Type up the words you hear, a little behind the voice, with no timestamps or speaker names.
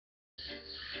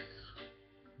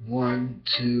1,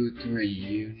 2, 3,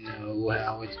 you know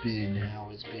how it's been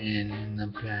in the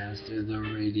past. To the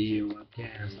radio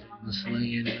upcast, I'm the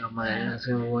slaying on my ass,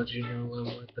 and what you know, and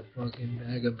what the fucking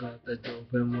bag about the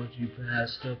dope, and what you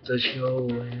passed up the show,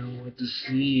 and what the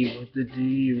C, what the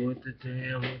D, what the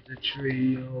damn, what the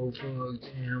trio, fuck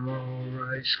damn,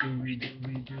 alright,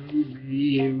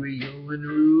 Scooby-Dooby-Dooby, here we go, and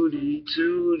Rudy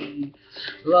Tooty,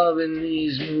 loving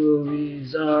these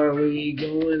movies, are we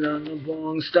going on the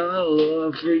bong style,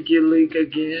 or freaky leak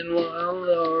again, well,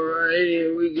 alright,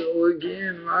 here we go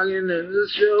again, rocking in the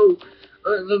show,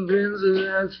 like the pins of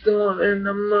that storm, and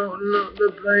I'm mounting up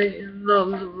the painting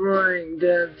of the brain,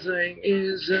 that thing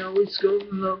is how we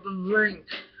scoping up the brain,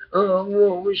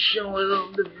 what we're showing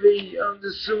up the beat of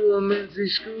the immanency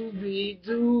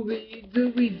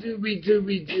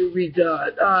Scooby-Dooby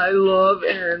dot, I love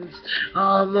ends,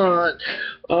 I'm on,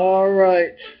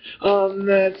 alright, I'm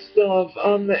that stuff,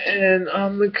 I'm the end,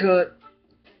 I'm the cut,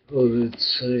 for its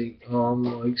sake, I'm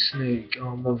like Snake,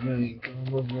 I'm a bank,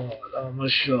 I'm a bot, I'm a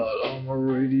shot, I'm a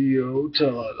radio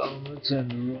tot, I'm a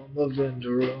tender, I'm a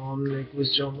vendor, I'm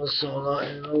Nicholas J MESSANA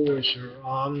and a wisher,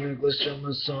 I'm Nicholas J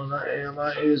MESSANA and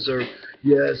I is-er,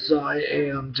 yes I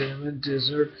am, damn it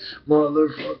is-er,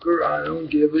 motherfucker, I don't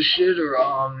give a shitter,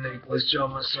 I'm Nicholas J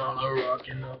MESSANA,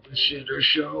 rocking up a shitter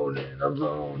shown in a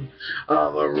bone,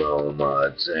 I'm a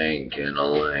Roma tank and a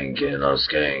link and a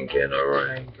skank and a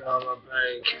rank, I'm a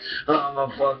bank, I'm a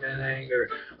fucking hanger,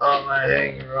 I'm a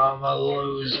hanger, I'm a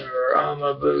loser, I'm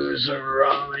a boozer,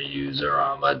 I'm a user,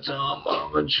 I'm a dumb,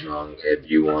 I'm a drunk, if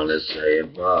you wanna say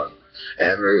it, fuck.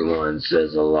 Everyone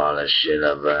says a lot of shit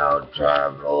about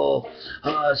travel,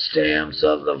 stamps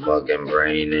of the fucking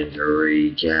brain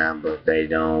injury camp, but they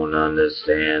don't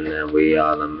understand that we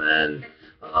are the men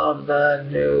of the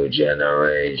new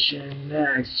generation,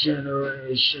 next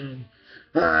generation.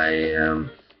 I am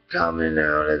coming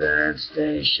out of that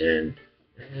station,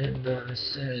 and I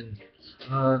send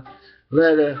a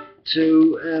letter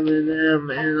to Eminem,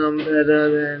 and I'm better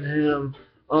than him.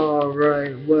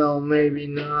 Alright, well, maybe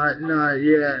not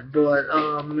yet, but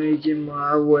I'm making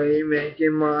my way,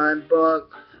 making my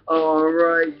buck.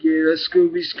 Alright, get a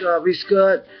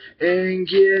Scooby-Scott, and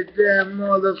get that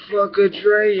motherfucker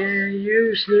Dre, and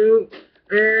you, Snoop,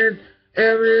 and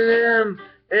Eminem,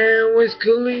 and Wiz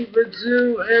Khalifa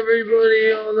too.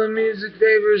 Everybody, all the music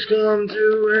favors come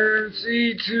to, and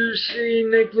C2C,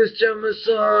 Nicholas J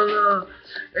MESSANA,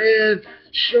 and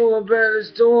show up at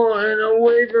his door, and a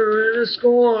waiver, and a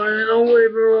score, and a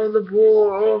waiver on the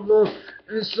board of a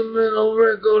instrumental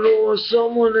record, or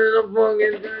someone in a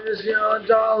fucking famous yard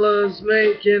dollars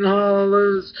making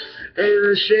hollers, and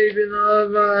a shaping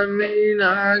of, I mean,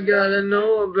 I gotta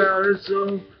know about it,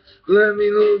 so let me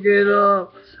look it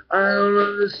up. I don't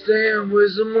understand,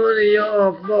 where's the money?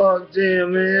 Oh, fuck,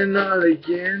 damn, man, not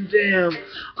again, damn,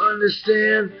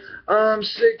 understand, I'm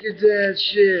sick of that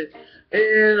shit,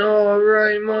 and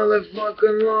alright,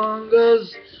 motherfucking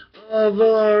longers of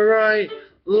alright,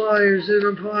 liars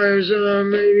and umpires are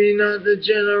maybe not the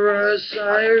generous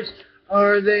sires,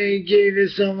 or they gave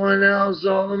it someone else,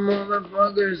 all the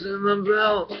motherfuckers in the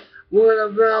belt. What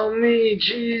about me,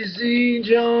 Cheesy,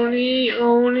 Joni,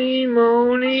 Oni,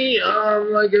 Moni?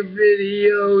 I'm like a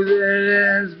video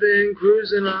that has been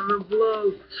cruising on the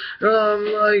blow.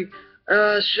 I'm like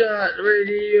a shot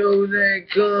radio that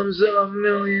comes up $1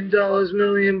 million, $1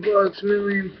 million, $1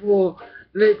 million for.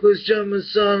 Nicholas J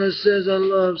MESSANA says I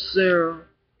love Sarah.